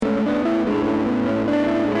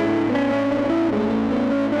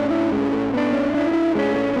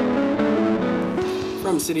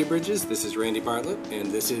City of Bridges. This is Randy Bartlett,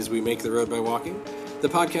 and this is We Make the Road by Walking, the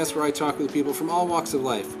podcast where I talk with people from all walks of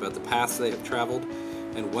life about the paths they have traveled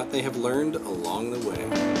and what they have learned along the way.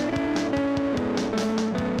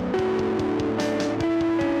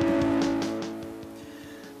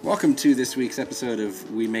 Welcome to this week's episode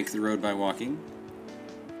of We Make the Road by Walking.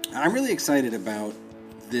 I'm really excited about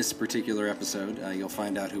this particular episode. You'll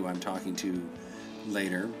find out who I'm talking to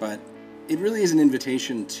later, but it really is an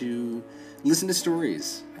invitation to listen to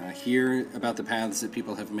stories, hear about the paths that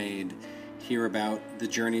people have made, hear about the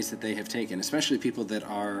journeys that they have taken, especially people that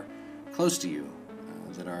are close to you,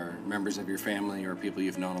 that are members of your family or people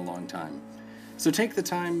you've known a long time. So take the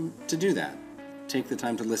time to do that. Take the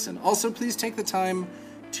time to listen. Also, please take the time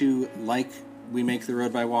to like We Make the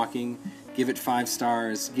Road by Walking, give it 5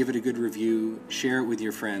 stars, give it a good review, share it with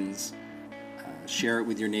your friends, share it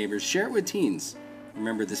with your neighbors, share it with teens.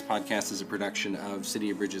 Remember, this podcast is a production of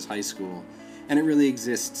City of Bridges High School, and it really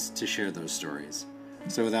exists to share those stories.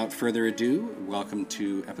 So without further ado, welcome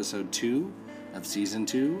to episode 2 of season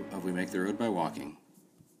 2 of We Make the Road by Walking.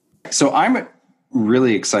 So I'm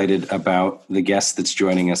really excited about the guest that's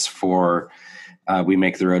joining us for We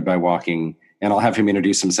Make the Road by Walking, and I'll have him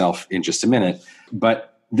introduce himself in just a minute.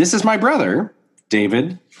 But this is my brother,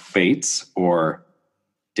 David Bates, or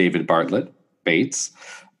David Bartlett Bates.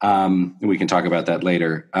 We can talk about that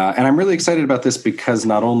later. And I'm really excited about this because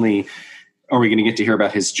not only are we going to get to hear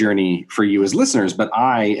about his journey for you as listeners, but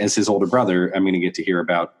I, as his older brother, I'm going to get to hear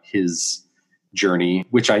about his journey,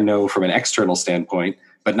 which I know from an external standpoint,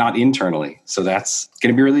 but not internally. So that's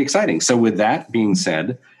going to be really exciting. So with that being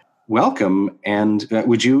said, welcome. And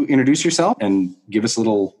would you introduce yourself and give us a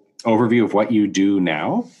little overview of what you do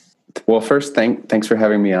now? Well, first, thanks for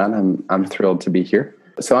having me on. I'm thrilled to be here.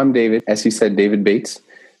 So I'm David, as you said, David Bates.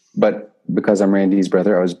 But because I'm Randy's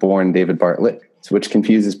brother, I was born David Bartlett, which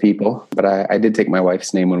confuses people. But I did take my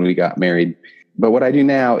wife's name when we got married. But what I do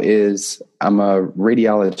now is I'm a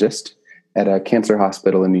radiologist at a cancer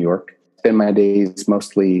hospital in New York. Spend my days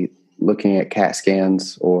mostly looking at CAT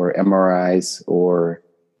scans or MRIs or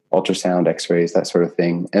ultrasound, x-rays, that sort of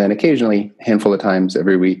thing. And then occasionally, a handful of times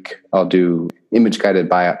every week, I'll do image-guided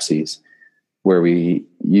biopsies where we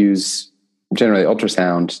use generally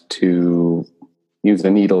ultrasound to use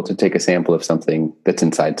a needle to take a sample of something that's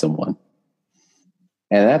inside someone.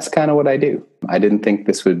 And that's kind of what I do. I didn't think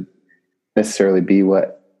this would necessarily be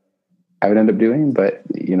what I would end up doing, but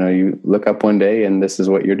you look up one day and this is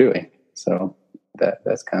what you're doing. So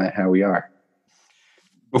that's kind of how we are.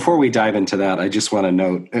 Before we dive into that, I just want to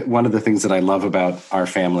note one of the things that I love about our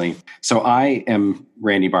family. So I am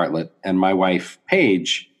Randy Bartlett, and my wife,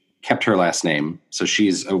 Paige, kept her last name. So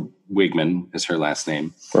she's a Wigman is her last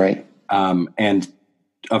name. Right. And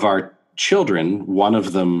of our children, one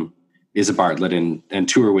of them is a Bartlett and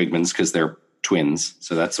 2 are Wigmans because they're twins.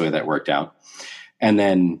 So that's the way that worked out. And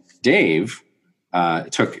then Dave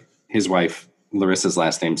took his wife Larissa's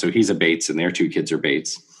last name. So he's a Bates and their 2 kids are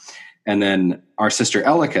Bates. And then our sister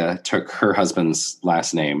Elika took her husband's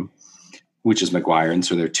last name, which is McGuire. And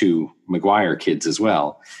so they're 2 McGuire kids as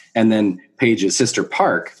well. And then Paige's sister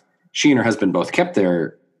Park, she and her husband both kept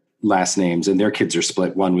their last names, and their kids are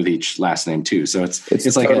split, one with each last name too. So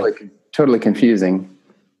it's like totally confusing.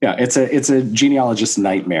 Yeah, it's a genealogist's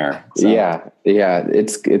nightmare. So. Yeah.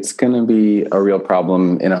 It's going to be a real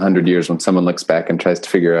problem in 100 years when someone looks back and tries to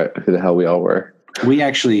figure out who the hell we all were. We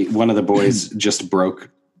actually, one of the boys just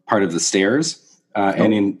broke part of the stairs,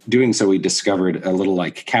 and in doing so, we discovered a little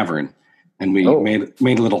cavern, and we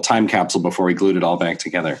made a little time capsule before we glued it all back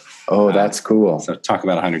together. Oh, that's cool. So talk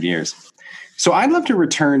about 100 years. So I'd love to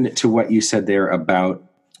return to what you said there about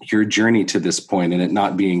your journey to this point and it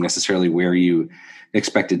not being necessarily where you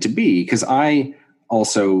expected to be. Because I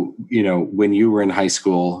also, when you were in high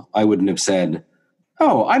school, I wouldn't have said,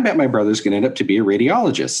 oh, I bet my brother's going to end up to be a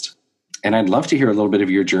radiologist. And I'd love to hear a little bit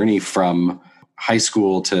of your journey from high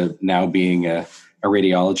school to now being a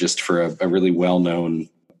radiologist for a really well-known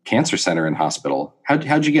cancer center and hospital.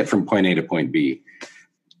 How'd you get from point A to point B?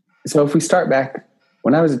 So if we start back,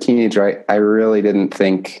 when I was a teenager, I really didn't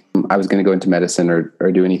think I was going to go into medicine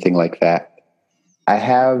or do anything like that. I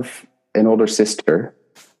have an older sister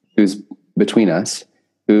who's between us,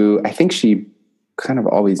 who I think she kind of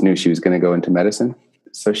always knew she was going to go into medicine.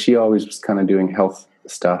 So she always was kind of doing health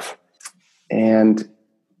stuff. And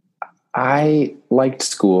I liked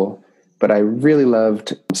school, but I really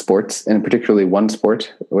loved sports, and particularly one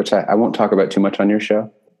sport, which I won't talk about too much on your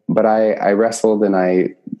show. But I wrestled, and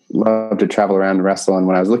I loved to travel around and wrestle. And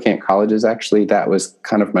when I was looking at colleges, actually, that was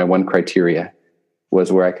kind of my one criteria,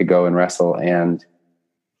 was where I could go and wrestle. And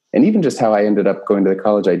even just how I ended up going to the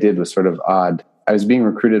college I did was sort of odd. I was being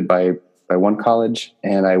recruited by by one college,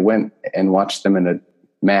 and I went and watched them in a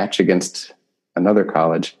match against another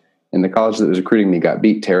college, and the college that was recruiting me got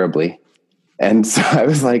beat terribly. And so I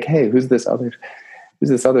was like, hey, who's this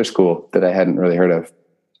other school that I hadn't really heard of?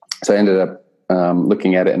 So I ended up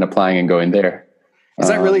looking at it and applying and going there. Is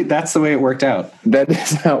that really, that's the way it worked out? That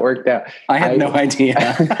is how it worked out. I had no idea.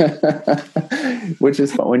 Which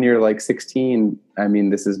is fun. When you're like 16, I mean,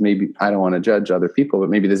 this is maybe, I don't want to judge other people, but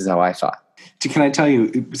maybe this is how I thought. Can I tell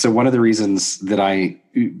you, so one of the reasons that I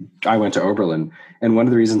went to Oberlin, and one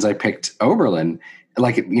of the reasons I picked Oberlin,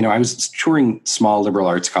 like, you know, I was touring small liberal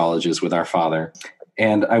arts colleges with our father,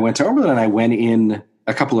 and I went to Oberlin and I went in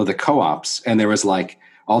a couple of the co-ops, and there was like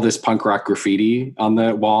all this punk rock graffiti on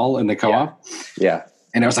the wall in the co-op. Yeah.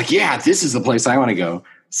 And I was like, yeah, this is the place I want to go.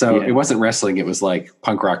 So It wasn't wrestling. It was like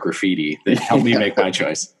punk rock graffiti that helped me make my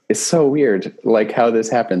choice. It's so weird, like how this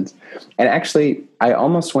happens. And actually I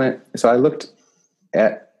almost went, so I looked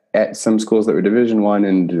at some schools that were Division I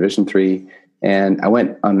and Division III, and I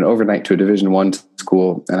went on an overnight to a Division I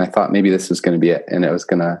school, and I thought maybe this was going to be it. And I was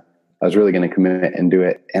really going to commit and do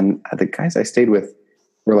it. And the guys I stayed with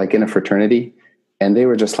were like in a fraternity, and they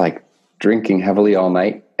were just like drinking heavily all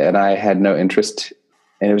night, and I had no interest.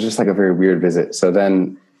 And it was just like a very weird visit. So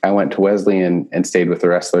then I went to Wesleyan and stayed with the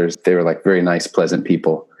wrestlers. They were like very nice, pleasant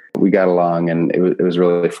people. We got along, and it was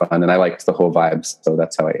really fun. And I liked the whole vibes. So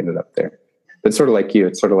that's how I ended up there. But it's sort of like you.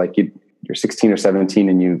 It's sort of like you're 16 or 17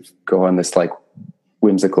 and you go on this like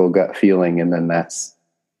whimsical gut feeling. And then that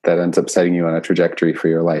ends up setting you on a trajectory for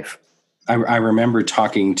your life. I remember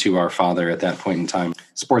talking to our father at that point in time.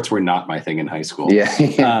 Sports were not my thing in high school.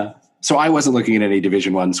 Yeah. So I wasn't looking at any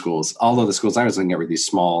Division I schools. Although the schools I was looking at were these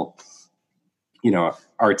small, you know,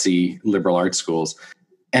 artsy liberal arts schools.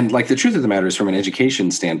 And like the truth of the matter is, from an education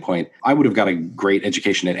standpoint, I would have got a great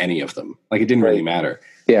education at any of them. Like it didn't really matter.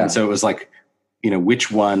 Yeah. And so it was like, you know, which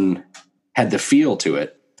one had the feel to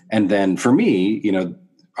it. And then for me, you know,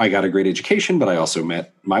 I got a great education, but I also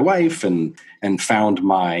met my wife and found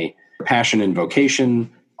my passion and vocation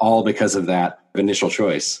all because of that initial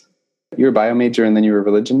choice. You were a bio major and then you were a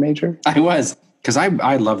religion major? I was, because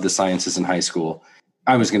I loved the sciences in high school.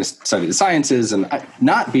 I was going to study the sciences and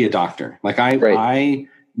not be a doctor. Like I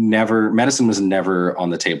never, medicine was never on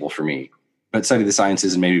the table for me, but study the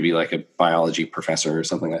sciences and maybe be like a biology professor or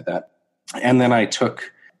something like that. And then I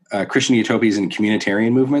took Christian Utopias and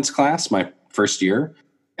Communitarian Movements class my first year,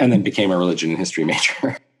 and then became a religion and history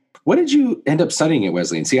major. What did you end up studying at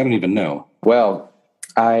Wesleyan? See, I don't even know. Well,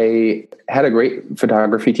 I had a great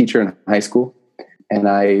photography teacher in high school, and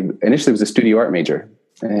I initially was a studio art major.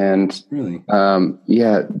 And really,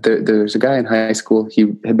 there's a guy in high school. He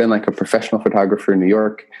had been like a professional photographer in New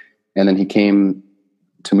York, and then he came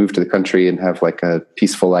to move to the country and have like a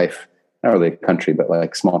peaceful life. Not really a country, but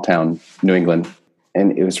like small town, New England.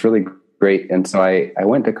 And it was really great. And so I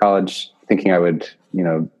went to college thinking I would, you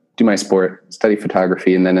know, do my sport, study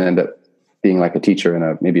photography, and then end up being like a teacher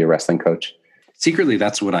and maybe a wrestling coach. Secretly,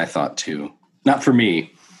 that's what I thought too. Not for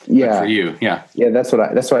me, but for you. Yeah. Yeah. That's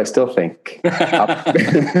what I still think.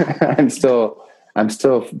 I'm still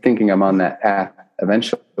thinking I'm on that path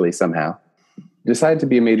eventually somehow. Decided to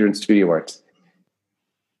be a major in studio arts.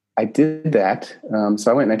 I did that.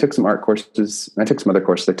 So I went and I took some art courses. I took some other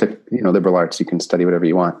courses. I took, you know, liberal arts. You can study whatever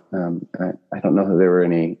you want. I don't know if there were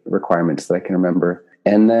any requirements that I can remember.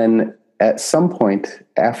 And then at some point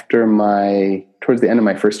towards the end of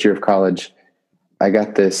my first year of college, I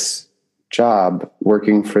got this job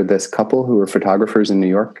working for this couple who were photographers in New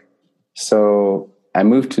York. So I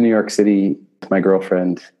moved to New York City with my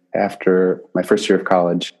girlfriend after my first year of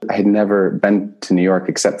college. I had never been to New York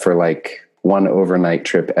except for like one overnight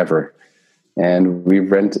trip ever. And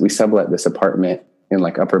we sublet this apartment in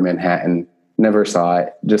like Upper Manhattan, never saw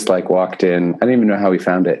it, just like walked in. I didn't even know how we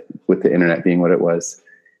found it with the internet being what it was.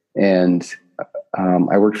 And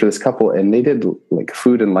I worked for this couple, and they did like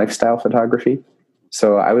food and lifestyle photography.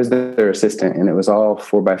 So I was their assistant, and it was all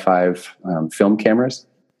 4x5 film cameras.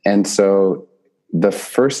 And so the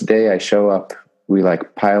first day I show up, we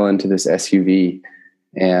like pile into this SUV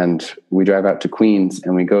and we drive out to Queens,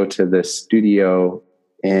 and we go to this studio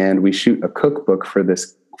and we shoot a cookbook for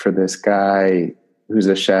this guy who's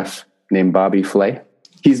a chef named Bobby Flay.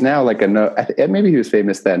 He's now like maybe he was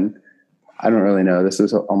famous then. I don't really know. This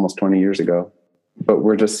was almost 20 years ago, but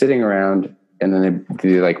we're just sitting around, and then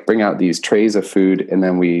they like bring out these trays of food, and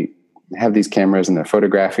then we have these cameras and they're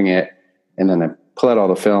photographing it. And then I pull out all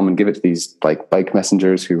the film and give it to these like bike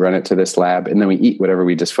messengers who run it to this lab. And then we eat whatever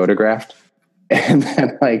we just photographed. And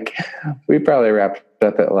then like, we probably wrapped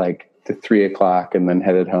up at like 3:00 and then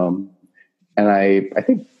headed home. And I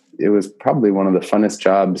think it was probably one of the funnest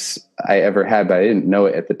jobs I ever had, but I didn't know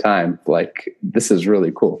it at the time. Like, this is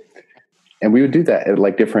really cool. And we would do that at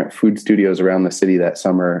like different food studios around the city that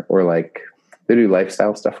summer, or like they do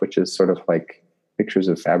lifestyle stuff, which is sort of like pictures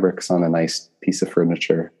of fabrics on a nice piece of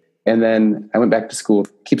furniture. And then I went back to school,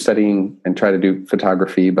 keep studying and try to do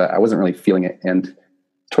photography, but I wasn't really feeling it. And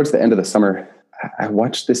towards the end of the summer, I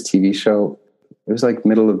watched this TV show. It was like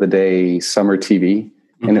middle of the day summer TV.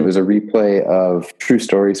 Mm-hmm. And it was a replay of true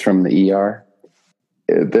stories from the ER.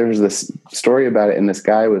 There's this story about it. And this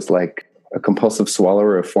guy was like a compulsive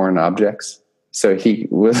swallower of foreign objects. So he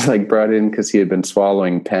was like brought in because he had been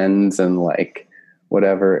swallowing pens and like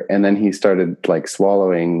whatever. And then he started like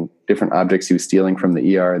swallowing different objects he was stealing from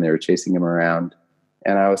the ER, and they were chasing him around.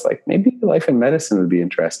 And I was like, maybe life in medicine would be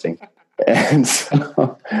interesting.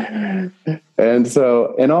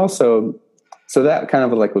 So that kind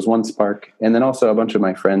of like was one spark. And then also a bunch of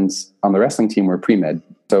my friends on the wrestling team were pre-med.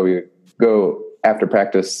 So we go after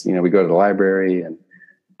practice, we go to the library, and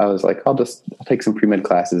I was like, I'll take some pre-med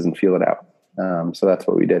classes and feel it out. So that's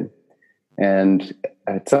what we did. And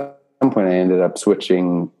at some point I ended up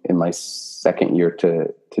switching in my second year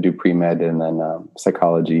to do pre-med, and then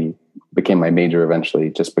psychology became my major eventually,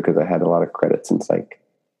 just because I had a lot of credits in psych.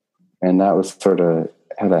 And that was sort of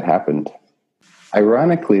how that happened.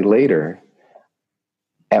 Ironically, later,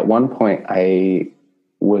 at one point I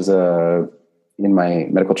was in my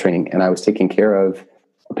medical training, and I was taking care of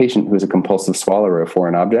a patient who was a compulsive swallower of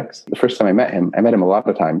foreign objects. The first time I met him a lot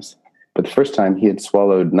of times, but the first time he had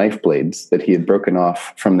swallowed knife blades that he had broken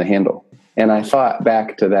off from the handle. And I thought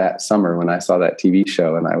back to that summer when I saw that TV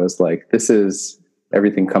show, and I was like, this is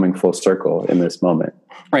everything coming full circle in this moment.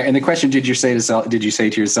 Right. And the question, did you say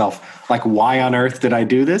to yourself, like, why on earth did I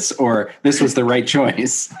do this? Or this was the right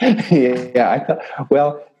choice? Yeah. I thought,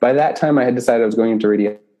 well, by that time I had decided I was going into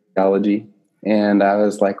radiology, and I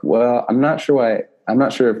was like, well, I'm not sure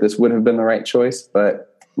if this would have been the right choice,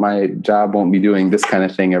 but my job won't be doing this kind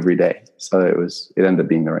of thing every day. So it ended up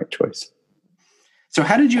being the right choice. So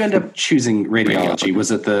how did you end up choosing radiology?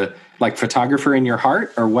 Was it the like photographer in your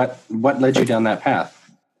heart, or what led you down that path?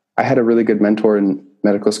 I had a really good mentor in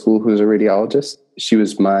medical school who was a radiologist. She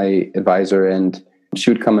was my advisor, and she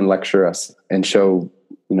would come and lecture us and show,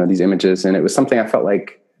 these images. And it was something I felt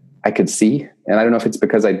like I could see. And I don't know if it's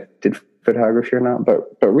because I did photography or not,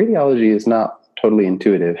 but radiology is not totally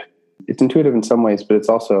intuitive. It's intuitive in some ways, but it's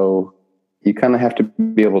also, you kind of have to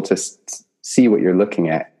be able to see what you're looking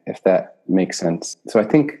at, if that makes sense. So I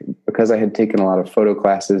think because I had taken a lot of photo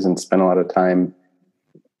classes and spent a lot of time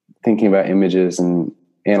thinking about images and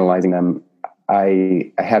analyzing them,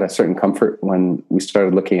 I had a certain comfort when we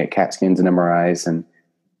started looking at CAT scans and MRIs. And,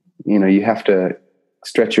 you have to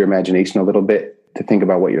stretch your imagination a little bit to think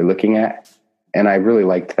about what you're looking at. And I really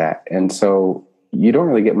liked that. And so you don't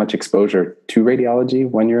really get much exposure to radiology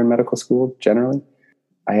when you're in medical school, generally.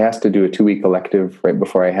 I asked to do a 2-week elective right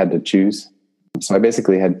before I had to choose. So I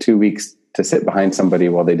basically had 2 weeks to sit behind somebody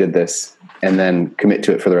while they did this, and then commit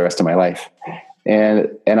to it for the rest of my life.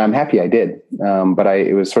 And I'm happy I did. But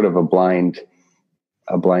it was sort of a blind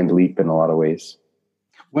leap in a lot of ways.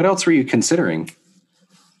 What else were you considering?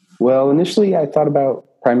 Well, initially I thought about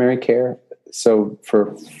primary care. So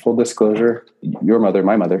for full disclosure,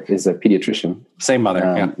 my mother is a pediatrician. Same mother,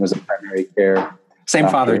 yeah. Was a primary care. Same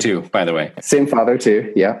doctor. Father too, by the way. Same father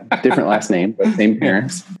too, yeah. Different last name, but same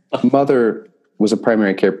parents. Mother was a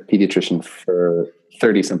primary care pediatrician for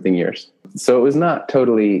 30-something years. So it was not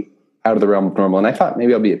totally out of the realm of normal. And I thought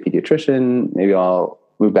maybe I'll be a pediatrician. Maybe I'll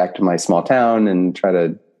move back to my small town and try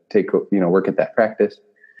to work at that practice.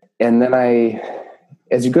 And then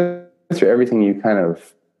as you go through everything, you kind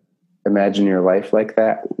of imagine your life like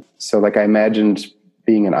that. So like I imagined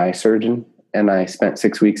being an eye surgeon, and I spent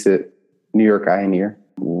 6 weeks at New York Eye and Ear,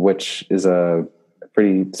 which is a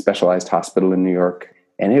pretty specialized hospital in New York.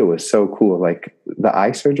 And it was so cool. Like the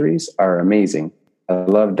eye surgeries are amazing. I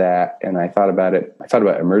loved that. And I thought about it. I thought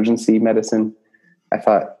about emergency medicine.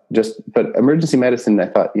 But emergency medicine, I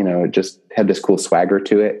thought, it just had this cool swagger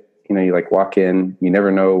to it. You like walk in, you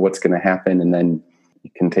never know what's going to happen, and then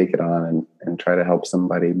you can take it on and try to help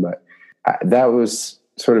somebody. But that was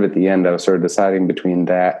sort of at the end. I was sort of deciding between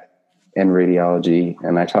that and radiology.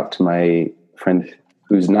 And I talked to my friend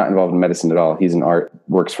who's not involved in medicine at all. He's in art,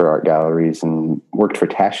 works for art galleries, and worked for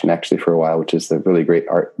Taschen actually for a while, which is a really great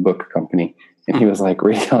art book company. And he was like,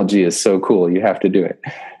 radiology is so cool. You have to do it.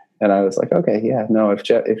 And I was like, okay, yeah, no, if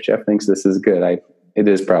Jeff thinks this is good, it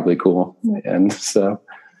is probably cool. And so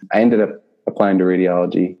I ended up applying to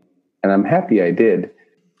radiology, and I'm happy I did.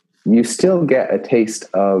 You still get a taste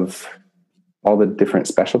of all the different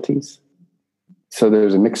specialties. So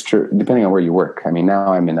there's a mixture depending on where you work. I mean,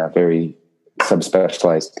 now I'm in a very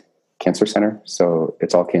subspecialized cancer center, so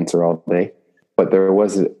it's all cancer all day. But there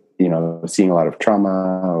was, seeing a lot of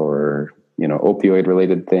trauma or, opioid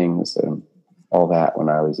related things and all that when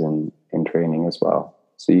I was in training as well.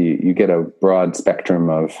 So you get a broad spectrum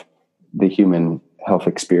of the human health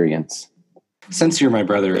experience. Since you're my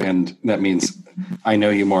brother, and that means I know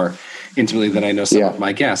you more intimately than I know some of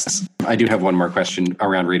my guests, I do have one more question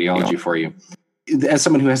around radiology for you. As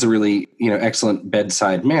someone who has a really, excellent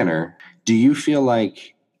bedside manner, do you feel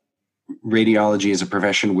like radiology is a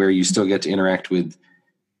profession where you still get to interact with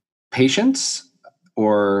patients?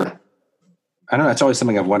 Or, I don't know, it's always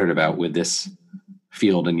something I've wondered about with this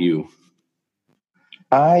field and you.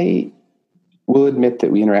 I will admit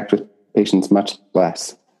that we interact with patients much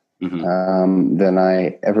less than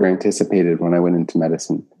I ever anticipated when I went into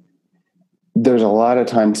medicine. There's a lot of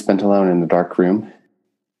time spent alone in the dark room,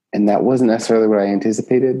 and that wasn't necessarily what I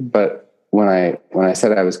anticipated. But when I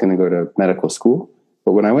said I was going to go to medical school,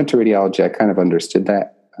 but when I went to radiology, I kind of understood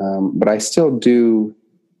that. But I still do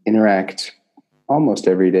interact almost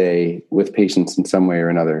every day with patients in some way or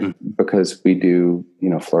another because we do,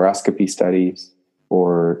 fluoroscopy studies,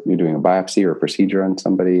 or you're doing a biopsy or a procedure on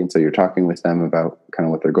somebody. And so you're talking with them about kind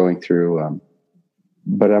of what they're going through.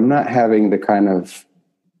 But I'm not having the kind of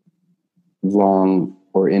long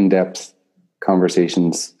or in-depth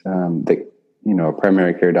conversations that, a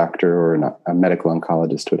primary care doctor or a medical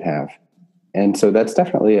oncologist would have. And so that's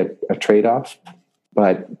definitely a trade-off,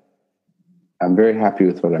 but I'm very happy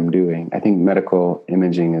with what I'm doing. I think medical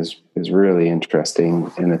imaging is really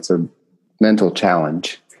interesting, and it's a mental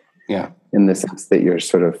challenge. Yeah. In the sense that you're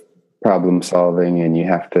sort of problem solving and you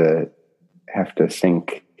have to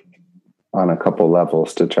think on a couple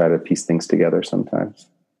levels to try to piece things together sometimes.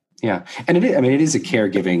 Yeah. And it is a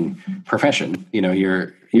caregiving profession.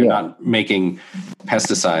 You're not making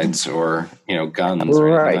pesticides or, guns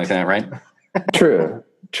or anything like that, right? True.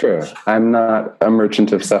 I'm not a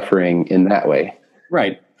merchant of suffering in that way.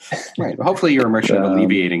 Right. Hopefully you're a merchant of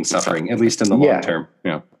alleviating suffering, at least in the long term.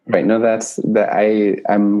 Yeah. Right. No,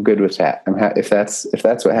 I'm good with that. If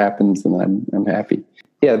that's what happens, then I'm happy.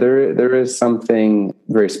 Yeah. There is something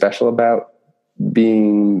very special about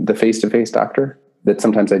being the face-to-face doctor that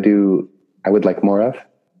sometimes I would like more of.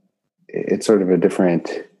 It's sort of a different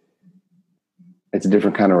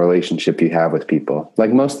kind of relationship you have with people.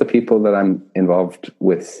 Like most of the people that I'm involved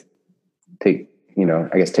with taking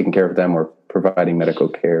care of them or providing medical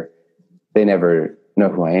care, they never know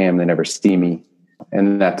who I am. They never see me.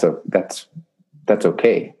 And that's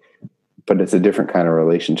okay. But it's a different kind of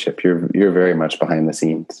relationship. You're very much behind the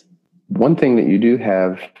scenes. One thing that you do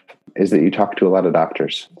have is that you talk to a lot of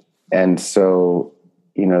doctors. And so,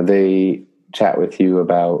 they chat with you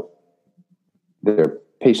about their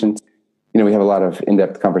patients. We have a lot of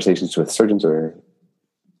in-depth conversations with surgeons or,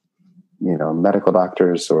 medical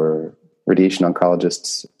doctors or radiation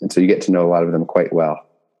oncologists. And so you get to know a lot of them quite well.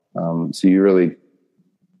 So you really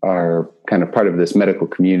are kind of part of this medical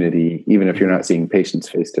community, even if you're not seeing patients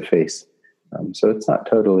face to face. So it's not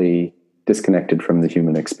totally disconnected from the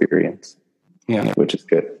human experience, which is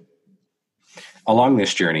good. Along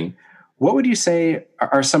this journey, what would you say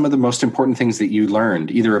are some of the most important things that you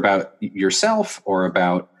learned, either about yourself or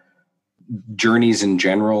about journeys in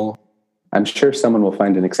general? I'm sure someone will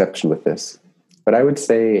find an exception with this, but I would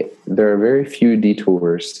say there are very few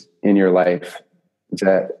detours in your life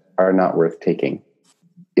that are not worth taking,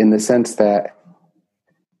 in the sense that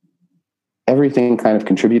everything kind of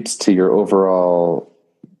contributes to your overall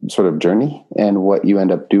sort of journey and what you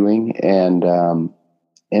end up doing. And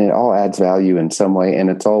it all adds value in some way, and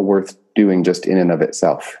it's all worth doing just in and of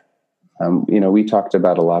itself. We talked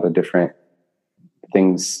about a lot of different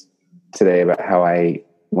things today about how I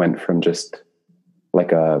went from just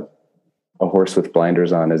like a horse with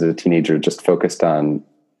blinders on as a teenager, just focused on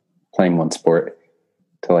playing one sport,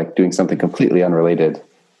 to like doing something completely unrelated,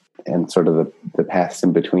 and sort of the paths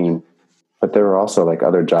in between. But there were also like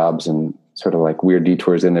other jobs and sort of like weird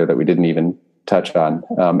detours in there that we didn't even touch on.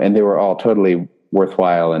 And they were all totally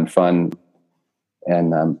worthwhile and fun.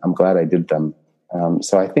 And I'm glad I did them.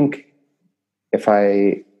 So I think if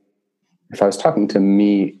I was talking to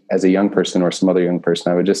me as a young person or some other young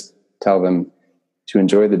person, I would just tell them to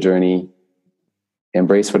enjoy the journey,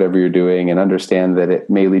 embrace whatever you're doing, and understand that it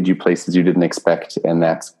may lead you places you didn't expect. And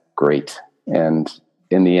that's great. And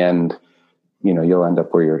in the end, you'll end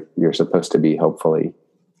up where you're supposed to be, hopefully.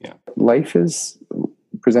 Yeah. Life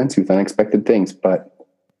presents you with unexpected things, but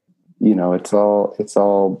it's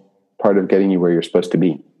all part of getting you where you're supposed to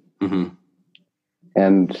be. Mm-hmm.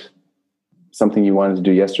 And something you wanted to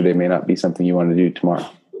do yesterday may not be something you want to do tomorrow.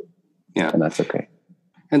 Yeah. And that's okay.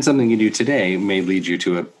 And something you do today may lead you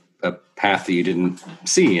to a path that you didn't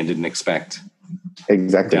see and didn't expect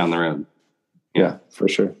Exactly. down the road. Yeah, for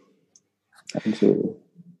sure. Absolutely.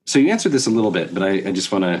 So you answered this a little bit, but I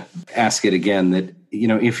just want to ask it again that,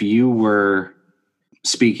 if you were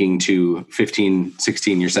speaking to 15,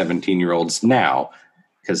 16, or 17-year-olds now,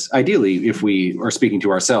 because ideally, if we are speaking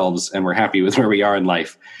to ourselves and we're happy with where we are in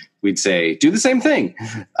life, we'd say, do the same thing.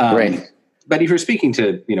 Right. But if you're speaking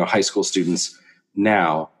to, high school students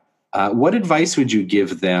now, what advice would you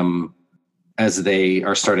give them as they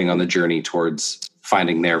are starting on the journey towards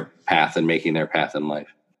finding their path and making their path in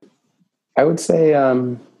life? I would say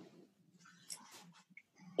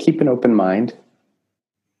keep an open mind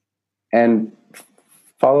and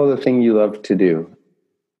follow the thing you love to do,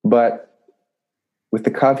 but with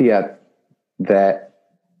the caveat that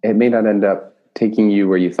it may not end up taking you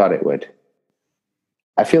where you thought it would.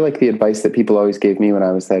 I feel like the advice that people always gave me when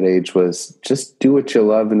I was that age was just do what you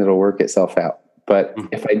love and it'll work itself out. But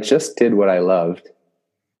if I just did what I loved,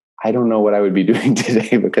 I don't know what I would be doing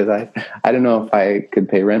today, because I don't know if I could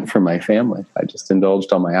pay rent for my family. I just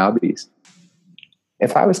indulged all my hobbies.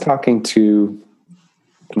 If I was talking to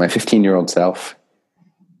my 15-year-old self,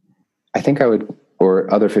 I think I would,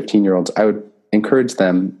 or other 15-year-olds, I would encourage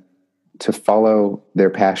them to follow their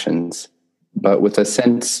passions, but with a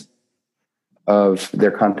sense of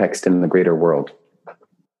their context in the greater world.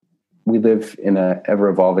 We live in an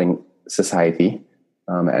ever-evolving society.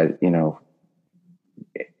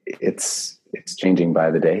 It's changing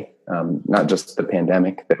by the day. Not just the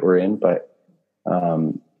pandemic that we're in, but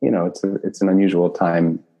it's an unusual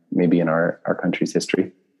time maybe in our country's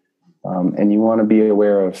history. And you want to be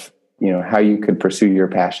aware of how you could pursue your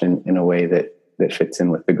passion in a way that fits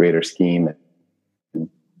in with the greater scheme.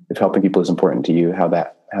 If helping people is important to you, how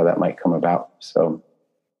that might come about. So,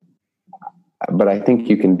 but I think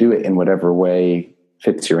you can do it in whatever way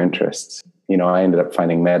fits your interests. I ended up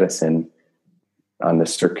finding medicine on the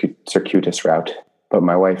circuitous route, but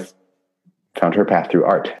my wife found her path through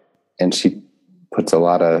art, and she puts a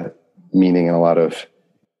lot of meaning and a lot of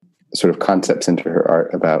sort of concepts into her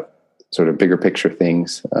art about sort of bigger picture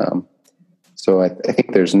things. So I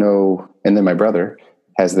think there's no, and then my brother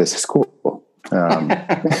has this school,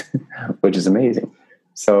 which is amazing.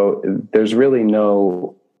 So there's really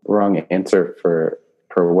no wrong answer for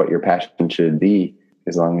what your passion should be,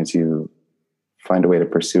 as long as you find a way to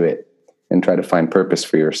pursue it and try to find purpose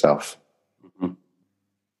for yourself. Mm-hmm.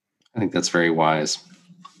 I think that's very wise.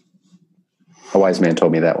 A wise man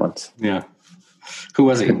told me that once. Yeah. Who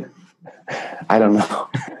was he? I don't know.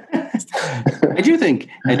 I do think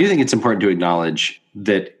it's important to acknowledge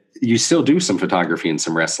that you still do some photography and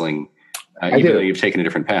some wrestling, even though you've taken a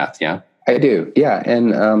different path. Yeah, I do. Yeah.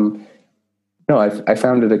 And, I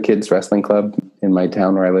founded a kids wrestling club in my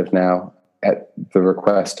town where I live now at the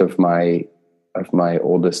request of my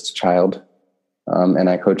oldest child. And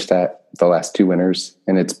I coached the last 2 winners,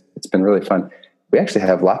 and it's been really fun. We actually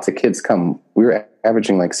have lots of kids come. We were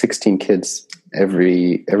averaging like 16 kids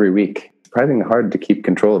every week. Surprisingly hard to keep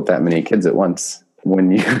control of that many kids at once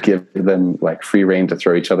when you give them like free rein to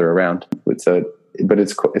throw each other around. But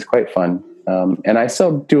it's quite fun. And I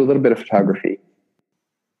still do a little bit of photography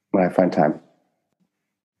when I find time.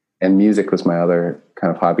 And music was my other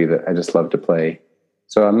kind of hobby that I just love to play.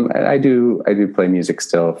 So I do play music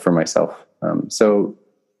still for myself. So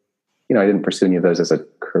I didn't pursue any of those as a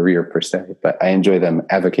career per se, but I enjoy them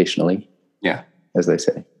avocationally. Yeah, as they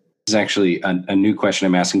say. This is actually a new question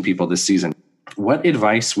I'm asking people this season. What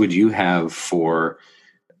advice would you have for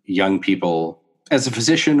young people as a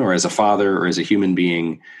physician or as a father or as a human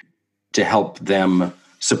being to help them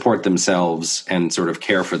support themselves and sort of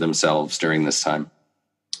care for themselves during this time?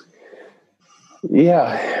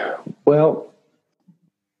 Yeah, well,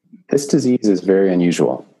 this disease is very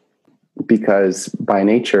unusual because by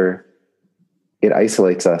nature, it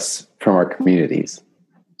isolates us from our communities.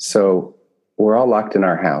 So we're all locked in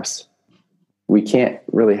our house. We can't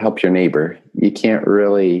really help your neighbor. You can't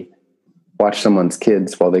really watch someone's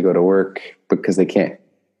kids while they go to work because they can't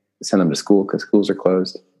send them to school because schools are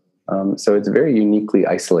closed. So it's very uniquely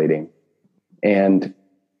isolating. And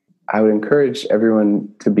I would encourage everyone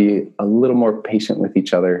to be a little more patient with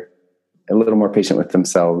each other, a little more patient with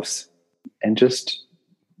themselves, and just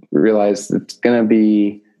realize it's going to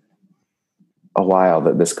be a while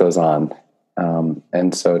that this goes on.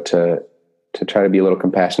 And so to try to be a little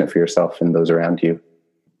compassionate for yourself and those around you.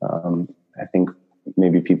 I think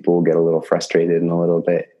maybe people will get a little frustrated and a little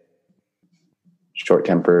bit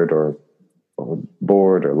short-tempered or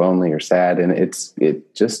bored or lonely or sad. And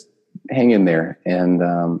it just hang in there and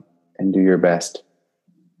do your best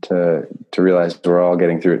to realize we're all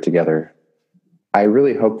getting through it together. I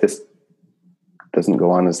really hope this doesn't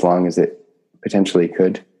go on as long as it potentially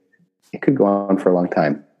could. It could go on for a long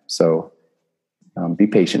time. So be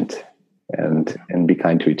patient and be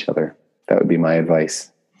kind to each other. That would be my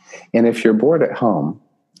advice. And if you're bored at home,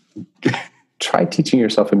 try teaching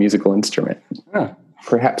yourself a musical instrument. Huh.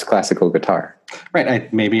 Perhaps classical guitar.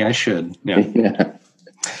 Right. Maybe I should. Yeah. Yeah.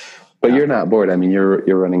 But you're not bored. I mean,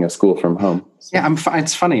 you're running a school from home. So. Yeah,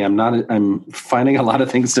 it's funny. I'm finding a lot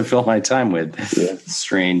of things to fill my time with. Yeah.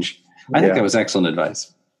 Strange. I think that was excellent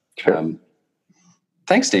advice. Sure.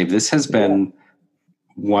 Thanks, Dave. This has been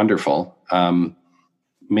wonderful.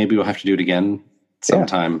 Maybe we'll have to do it again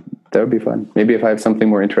sometime. Yeah, that would be fun. Maybe if I have something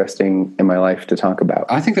more interesting in my life to talk about.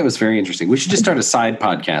 I think that was very interesting. We should just start a side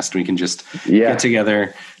podcast. We can just get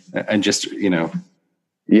together and just, a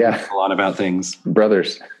lot about things.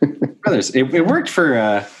 Brothers. It worked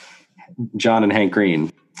for John and Hank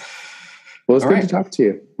Green. Well, it's good to talk to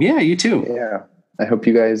you. Yeah, you too. Yeah. I hope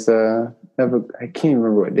you guys I can't even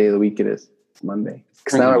remember what day of the week it is. It's Monday.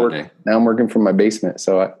 Because now I'm working from my basement,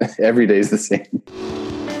 so every day is the same.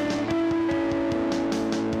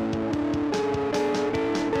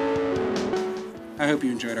 I hope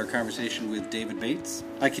you enjoyed our conversation with David Bates.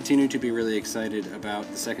 I continue to be really excited about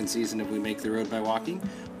the second season of We Make the Road by Walking.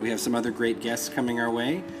 We have some other great guests coming our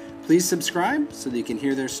way. Please subscribe so that you can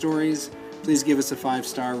hear their stories. Please give us a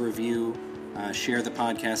 5-star review. Share the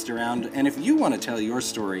podcast around. And if you want to tell your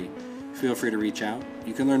story, feel free to reach out.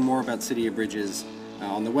 You can learn more about City of Bridges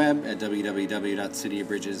on the web at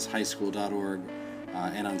www.cityofbridgeshighschool.org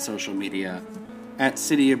and on social media at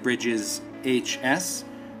City of Bridges HS.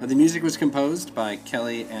 The music was composed by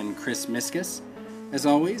Kelly and Chris Miskus. As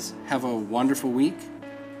always, have a wonderful week.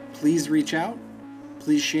 Please reach out.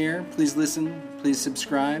 Please share. Please listen. Please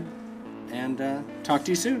subscribe. And talk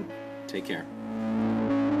to you soon. Take care.